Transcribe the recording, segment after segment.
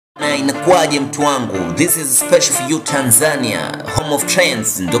Na inakuaje mtu wangu? This is special for you Tanzania, home of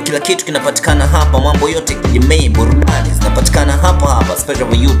trends. Ndo kila kitu kinapatikana hapa, mambo yote kijamii, burudani zinapatikana hapa, special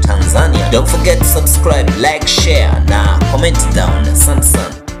for you Tanzania. Don't forget to subscribe, like, share na comment down. Asante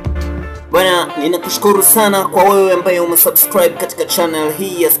sana. Bwana, ninakushukuru sana kwa wewe ambaye umesubscribe katika channel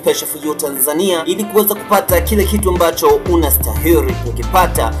hii ya Special for You Tanzania ili kuweza kupata kile kitu ambacho unastahili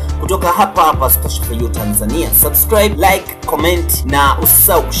kukipata kutoka hapa Special for You Tanzania. Subscribe, like, comment na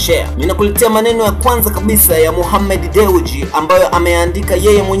usisahau kushare. Ninakuletea maneno ya kwanza kabisa ya Mohammed Dewij ambayo ameandika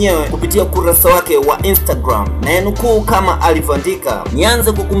yeye mwenyewe kupitia ukurasa wake wa Instagram. Na yanukuu kama alivyoandika: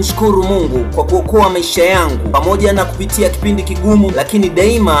 "Nianze kwa kumshukuru Mungu kwa kuokoa maisha yangu pamoja na kupitia kipindi kigumu, lakini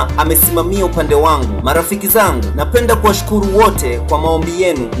daima amesimamia upande wangu. Marafiki zangu, napenda kuwashukuru wote kwa maombi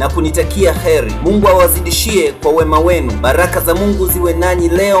yenu na kunitakia heri. Mungu awazidishie kwa wema wenu. Baraka za Mungu ziwe nanyi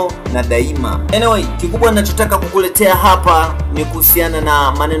leo na daima." Anyway, kikubwa ninachotaka kukuletea hapa ni kuhusiana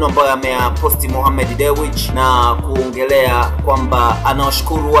na maneno ambayo ameyaposti Mohammed Dewij na kuongelea kwamba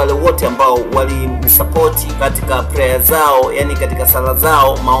anawashukuru wale wote ambao walimsupport katika prayer zao, yani katika sala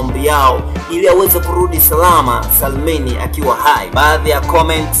zao, maombi yao, ili aweze kurudi salama salmeni akiwa hai. Baadhi ya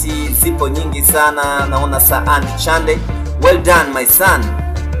comments zipo nyingi sana. Naona Saandi Chande, "Well done my son."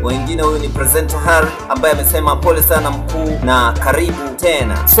 Wengine huyu ni presenter Harry ambaye amesema pole sana mkuu na karibu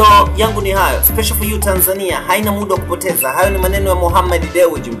tena. So yangu ni hayo. Special for You Tanzania haina muda wa kupoteza. Hayo ni maneno ya Mohammed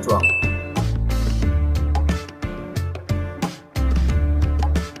Dewij mtu wangu.